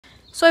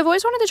So I've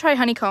always wanted to try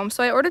Honeycomb,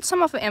 so I ordered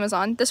some off of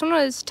Amazon. This one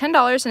was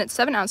 $10 and it's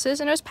 7 ounces,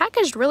 and it was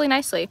packaged really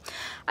nicely.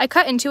 I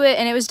cut into it,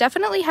 and it was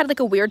definitely had like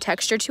a weird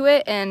texture to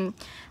it, and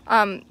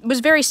was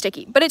very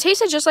sticky. But it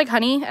tasted just like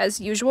honey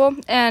as usual,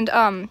 and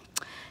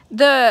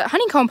the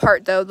honeycomb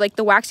part though, like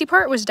the waxy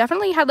part, was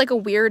definitely had like a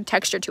weird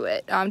texture to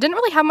it. Didn't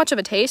really have much of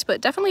a taste,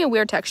 but definitely a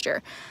weird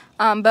texture.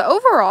 But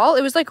overall,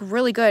 it was like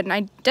really good, and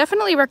I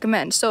definitely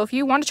recommend. So if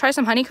you want to try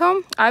some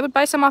honeycomb, I would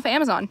buy some off of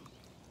Amazon.